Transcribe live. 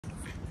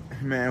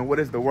Man, what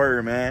is the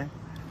word, man?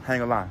 I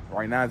ain't gonna lie.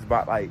 Right now it's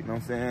about like, you know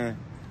what I'm saying?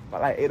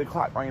 About like 8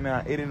 o'clock right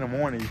now, 8 in the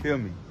morning, you feel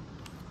me?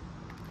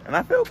 And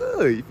I feel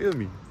good, you feel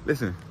me?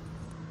 Listen,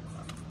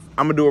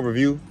 I'm gonna do a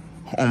review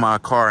on my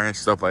car and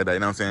stuff like that, you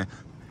know what I'm saying?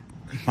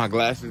 My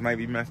glasses might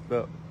be messed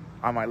up.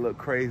 I might look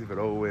crazy, but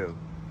oh well.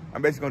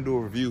 I'm basically gonna do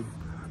a review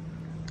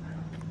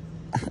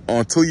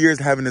on 2 years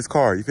having this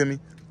car, you feel me?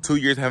 2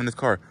 years having this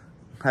car.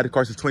 I had the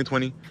car since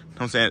 2020, you know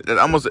what I'm saying?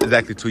 Almost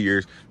exactly 2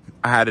 years.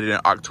 I had it in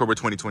October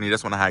 2020,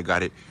 that's when I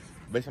got it.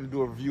 Basically, I'm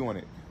gonna do a review on it,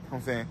 you know what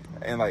I'm saying?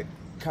 And like,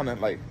 kind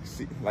of like,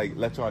 see, like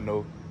let y'all know,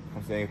 you know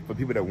what I'm saying? For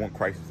people that want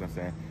Chrysler, you know what I'm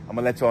saying? I'm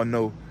gonna let y'all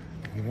know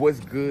what's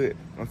good, you know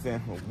what I'm saying?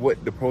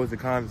 What the pros and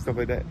cons and stuff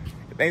like that.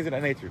 Things of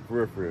that nature,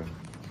 for real.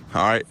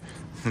 All right,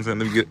 I'm saying,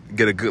 let me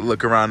get a good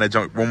look around that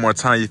junk one more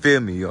time, you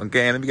feel me?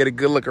 Okay, let me get a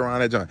good look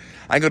around that junk.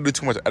 I ain't gonna do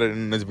too much editing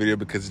in this video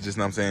because it's just,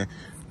 you know what I'm saying?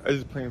 I'm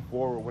just playing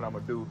forward what I'm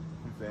gonna do, you know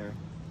what I'm saying?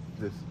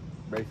 Just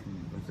basically, you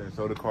know what I'm saying,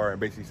 show the car and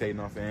basically say, you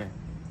know what I'm saying?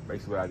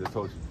 Basically what I just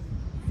told you.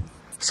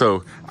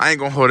 So, I ain't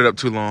gonna hold it up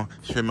too long.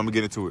 You feel me? I'm gonna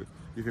get into it.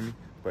 You feel me?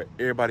 But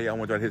everybody, I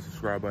want y'all to hit the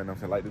subscribe button, you know what I'm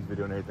saying? Like this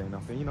video and everything, you know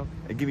what I'm saying? You know,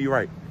 and get me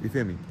right, you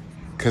feel me?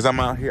 Cause I'm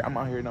out here, you know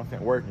what I'm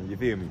saying, working, you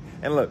feel me?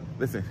 And look,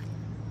 listen,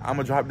 I'm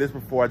gonna drop this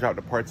before I drop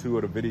the part 2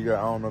 of the video.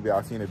 I don't know if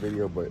y'all seen the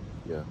video, but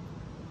yeah.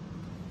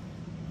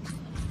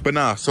 But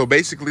nah, so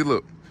basically,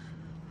 look,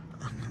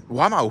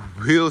 why my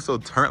wheels so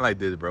turned like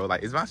this, bro?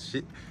 Like, is my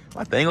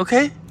thing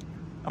okay?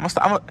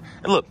 And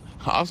look,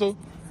 also,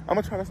 I'm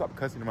gonna try to stop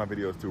cussing in my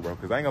videos too, bro,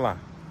 cause I ain't gonna lie, you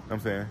know what I'm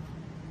saying?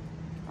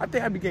 I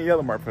think I be getting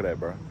yellow mark for that,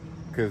 bro.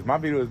 Cause my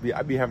videos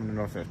I be having, you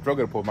know what I'm saying,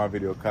 struggle to pull my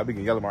video, cause I be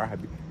getting yellow mark. I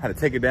had to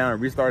take it down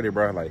and restart it,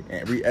 bro, like,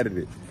 and re-edit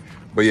it.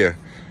 But yeah,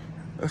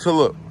 so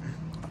look,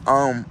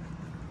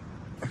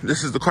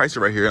 this is the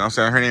Chrysler right here, you know what I'm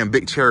saying? Her name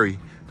Big Cherry, you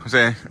know what I'm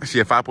saying? She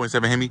a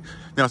 5.7 Hemi, you know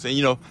what I'm saying?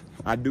 You know,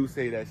 I do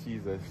say that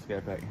she's a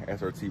Scat-Pack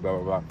SRT, blah,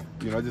 blah, blah.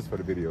 You know, just for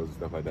the videos and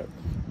stuff like that.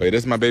 But yeah,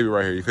 this is my baby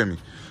right here, you feel me?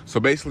 So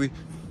basically,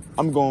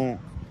 I'm going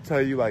to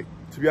tell you, like,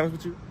 to be honest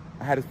with you,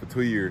 I had this for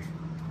 2 years.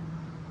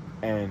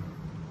 And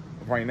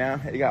right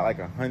now, it got like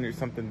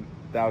 100-something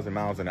thousand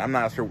miles in it. I'm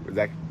not sure what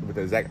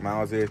the exact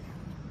miles is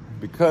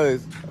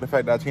because of the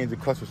fact that I changed the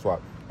cluster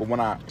swap. But when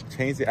I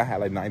changed it, I had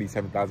like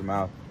 97,000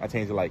 miles. I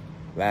changed it like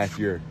last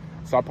year.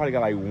 So I probably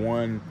got like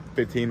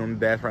 115 on the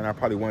dash right now,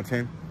 probably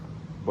 110.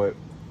 But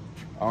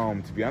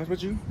to be honest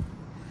with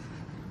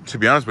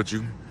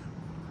you,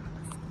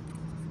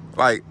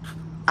 like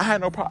I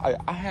had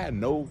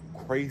no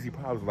crazy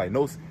problems, like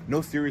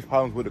no serious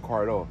problems with the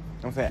car at all. You know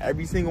what I'm saying?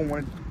 Every single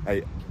one,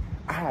 like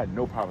I had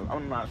no problems.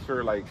 I'm not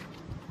sure, like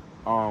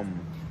I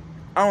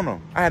don't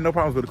know. I had no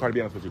problems with the car, to be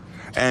honest with you.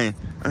 And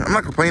I'm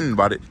not complaining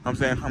about it. I'm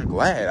saying I'm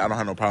glad I don't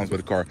have no problems with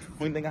the car.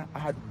 Only thing I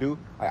had to do,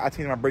 I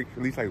change my brakes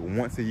at least like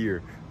once a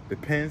year.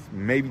 Depends,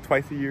 maybe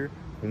twice a year,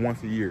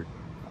 once a year.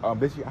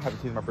 This year I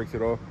haven't changed my brakes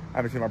at all. I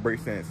haven't changed my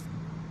brakes since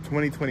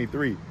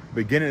 2023.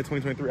 Beginning of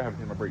 2023, I haven't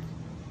changed my brakes.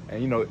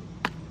 And you know,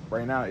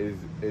 right now is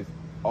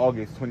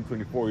August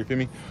 2024, you feel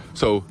me?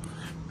 So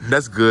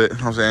that's good, you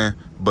know what I'm saying?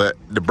 But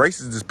the brakes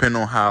just depend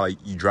on how like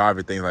you drive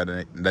and things like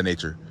that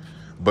nature.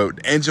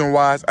 But engine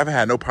wise, I've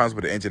had no problems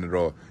with the engine at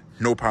all.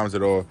 No problems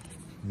at all.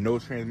 No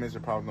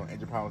transmission problems, no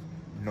engine problems,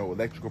 no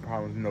electrical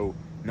problems, no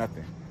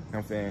nothing. You know what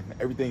I'm saying?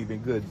 Everything's been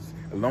good. Just,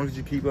 as long as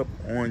you keep up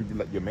on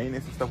like your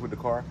maintenance and stuff with the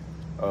car,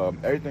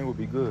 everything will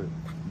be good.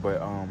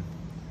 But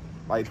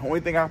like the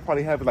only thing I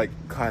probably have is like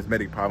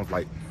cosmetic problems,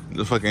 like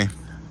the fucking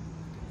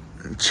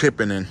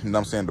chipping and, you know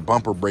what I'm saying, the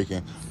bumper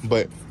breaking.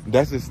 But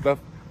that's just stuff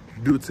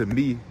due to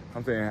me, you know what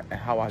I'm saying, and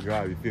how I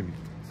drive, you feel me?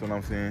 So, you know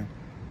what I'm saying?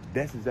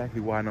 That's exactly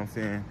why, you know what I'm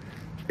saying,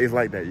 it's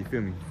like that, you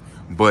feel me?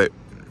 But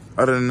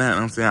other than that, you know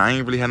what I'm saying, I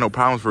ain't really had no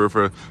problems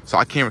for so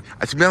I can't,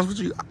 to be honest with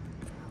you,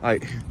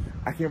 like,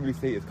 I can't really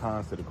say it's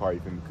cons to the car, you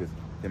feel me? Because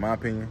in my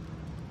opinion,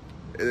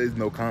 there's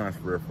no cons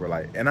for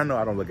like, and I know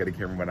I don't look at the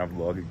camera when I'm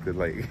vlogging because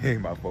like, it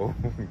ain't my phone.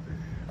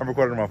 I'm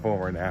recording on my phone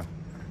right now.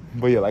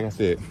 But yeah, like I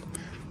said,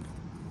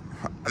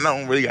 I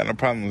don't really got no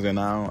problems, and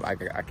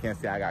I can't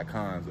say I got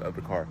cons of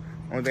the car.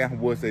 Only thing I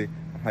would say,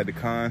 like the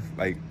cons,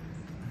 like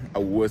I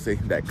would say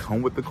that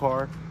come with the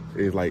car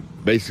is like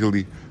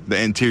basically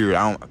the interior.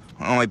 I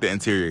don't like the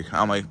interior.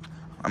 I mean,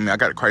 I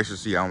got a Chrysler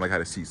seat. I don't like how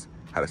the seats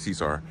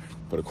are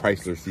for the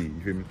Chrysler seat.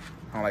 You feel me?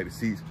 I don't like the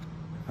seats.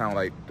 I don't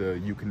like the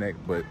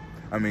U-Connect. But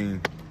I mean,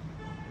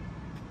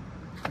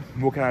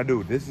 what can I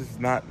do? This is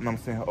not, you know what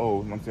I'm saying,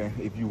 oh, you know what I'm saying,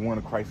 if you want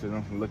a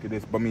Chrysler, look at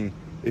this. But I mean,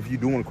 if you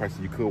do want a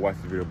Chrysler, you could watch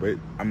this video, but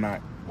I'm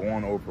not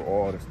going over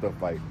all the stuff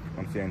like, you know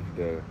what I'm saying,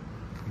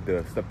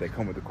 the stuff that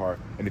come with the car.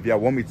 And if y'all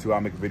want me to,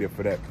 I'll make a video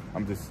for that.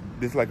 this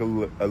is like a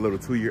little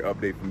 2-year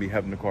update for me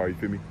having the car, you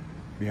feel me?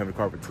 Me having the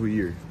car for 2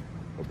 years.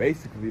 But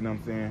basically, you know what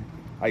I'm saying,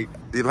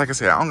 like I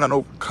said, I don't got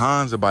no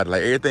cons about it.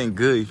 Like everything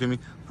good, you feel me?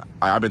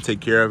 I've been taking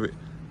care of it,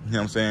 you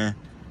know what I'm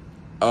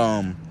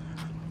saying?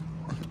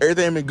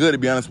 Everything been good, to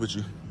be honest with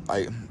you.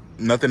 Like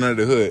nothing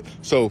under the hood.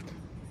 So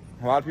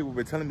a lot of people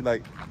been telling me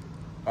like,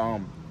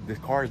 this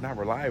car is not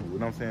reliable. You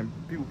know what I'm saying?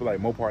 People be like,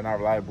 Mopar not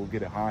reliable,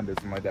 get a Honda,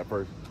 something like that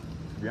first.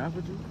 To be honest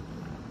with you,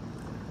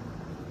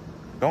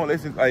 Don't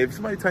listen. Like, if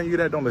somebody telling you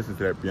that, don't listen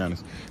to that, to be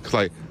honest. Because,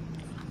 like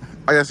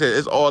I said,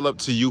 it's all up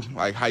to you,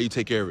 like, how you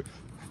take care of it.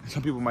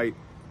 Some people might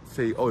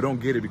say, oh, don't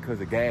get it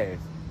because of gas.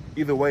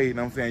 Either way, you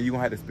know what I'm saying, you're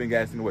going to have to spend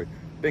gas anyway.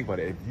 Think about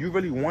it. If you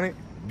really want it,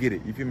 get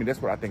it. You feel me?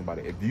 That's what I think about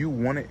it. If you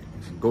want it,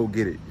 go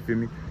get it. You feel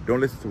me? Don't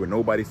listen to what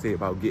nobody say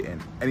about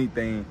getting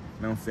anything, you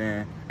know what I'm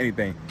saying,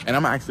 anything. And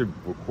I'm going to actually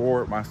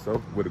record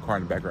myself with the car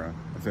in the background, you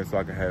know what I'm saying, so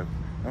I can have, you know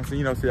what I'm saying,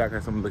 you know, so I can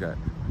have something to look at.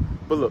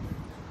 But look, you know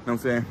what I'm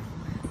saying,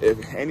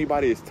 if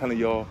anybody is telling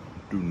y'all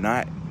do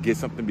not get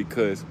something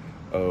because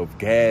of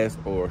gas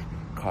or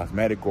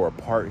cosmetic or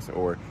parts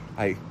or,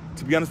 like,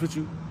 to be honest with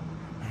you,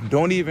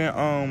 don't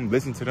even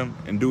listen to them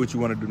and do what you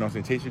want to do, you know what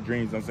I'm saying, chase your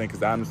dreams, you know what I'm saying,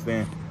 because I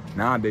understand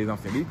nowadays, you know what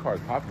I'm saying, these cars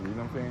popular, you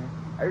know what I'm saying,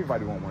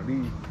 everybody want one of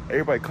these,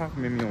 everybody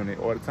compliment me on it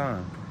all the time,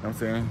 you know what I'm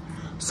saying,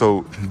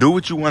 so do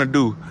what you want to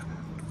do,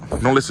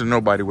 don't listen to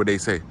nobody what they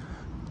say.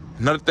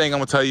 Another thing I'm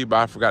going to tell you, but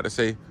I forgot to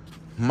say,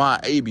 my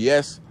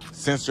ABS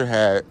sensor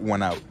had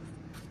went out.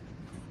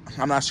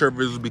 I'm not sure if it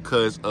was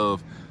because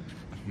of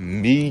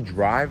me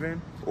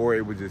driving or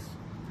it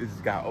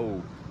just got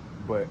old,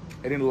 but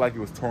it didn't look like it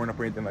was torn up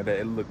or anything like that.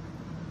 It looked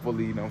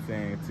fully, you know what I'm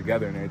saying,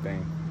 together and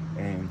everything.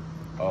 And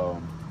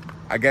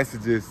I guess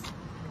it just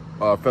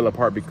fell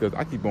apart because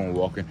I keep on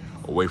walking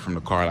away from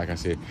the car, like I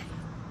said.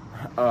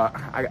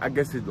 I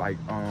guess it like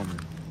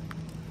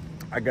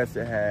I guess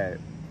it had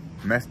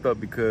messed up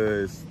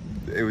because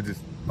it was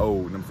just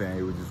old, you know what I'm saying,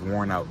 it was just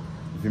worn out,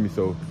 you feel me?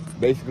 So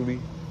basically,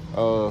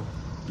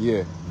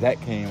 yeah,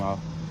 that came out,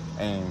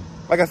 and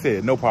like I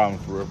said, no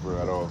problems for real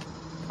at all.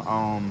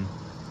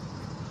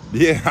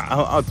 Yeah,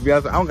 to be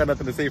honest, I don't got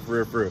nothing to say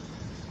for real.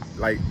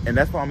 Like, and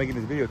that's why I'm making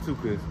this video too,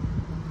 because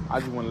I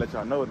just want to let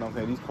y'all know, you know what I'm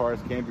saying, these cars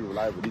can be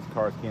reliable, these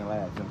cars can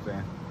last, you know what I'm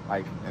saying?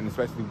 Like, and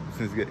especially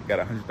since it got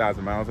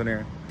 100,000 miles in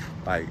there,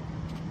 like,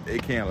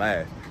 it can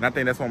last. And I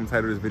think that's why I'm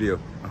entitled this video,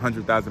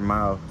 100,000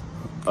 mile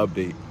update,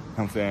 you know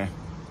what I'm saying,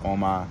 on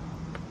my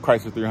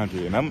Chrysler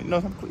 300. And I'm, you know,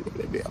 I'm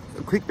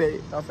clickbait,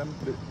 you know what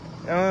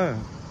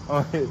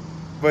I'm saying,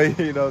 but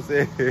you know what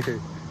I'm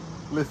saying,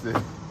 listen,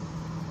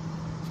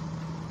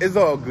 it's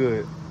all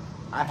good.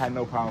 I had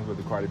no problems with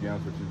the car, to be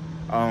honest with you.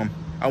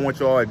 I want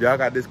y'all, if y'all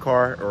got this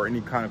car or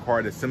any kind of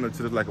car that's similar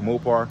to this, like a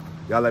Mopar,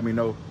 y'all let me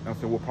know, you know what I'm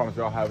saying, what problems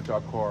y'all have with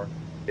y'all car.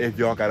 If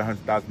y'all got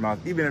 100,000 miles,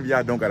 even if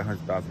y'all don't got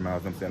 100,000 miles, you know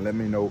what I'm saying, let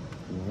me know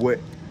what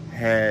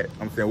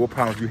what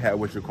problems you had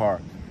with your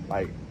car.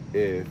 Like, if,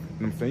 you know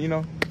what I'm saying, you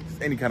know,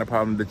 any kind of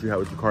problem that you have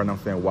with your car, you know what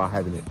I'm saying, while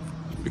having it.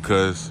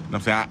 Because, you know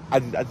what I'm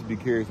saying, I just be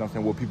curious, you know what I'm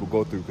saying, what people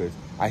go through, because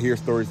I hear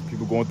stories of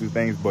people going through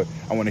things, but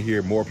I want to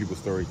hear more people's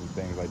stories and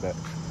things like that.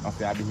 You know what I'm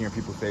saying, I be hearing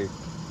people say,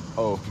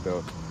 oh,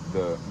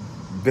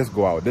 this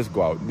go out, this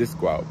go out, this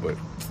go out. But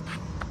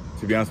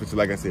to be honest with you,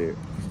 like I said,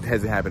 it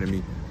hasn't happened to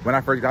me. When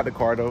I first got the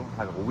car though,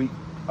 like a week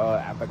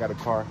after I got the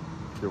car,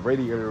 the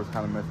radiator was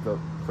kind of messed up.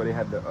 So they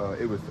had to,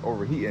 it was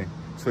overheating.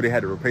 So they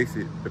had to replace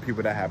it. The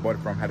people that I had bought it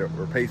from had to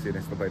replace it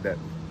and stuff like that.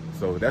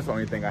 So that's the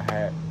only thing I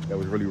had that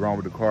was really wrong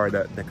with the car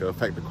that could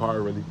affect the car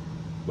really.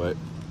 But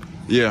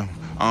yeah,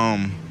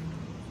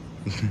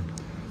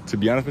 to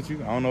be honest with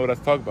you, I don't know what else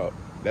to talk about.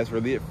 That's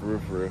really it for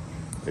real.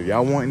 If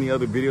y'all want any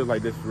other videos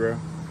like this for real,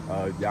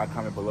 y'all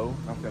comment below. You know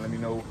what I'm saying, let me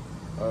know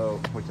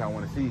what y'all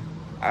want to see.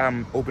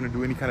 I'm open to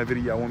do any kind of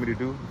video y'all want me to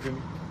do, you feel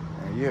me?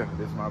 And yeah,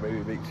 this is my baby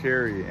Big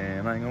Cherry,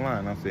 and I ain't gonna lie,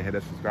 you know what I'm saying, hit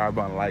that subscribe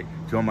button, like,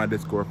 join my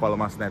Discord, follow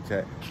my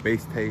Snapchat,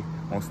 BaseTay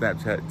on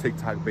Snapchat,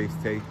 TikTok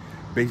BaseTay,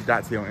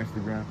 Base.Tay on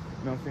Instagram,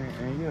 you know what I'm saying?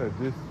 And yeah,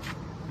 just,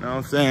 you know what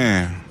I'm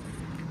saying?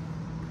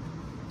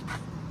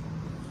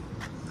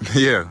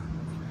 Yeah.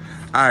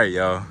 Alright,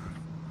 y'all.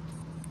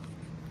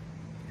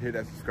 Hit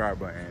that subscribe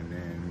button,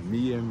 and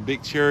me and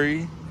Big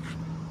Cherry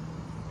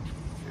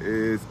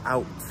is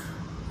out.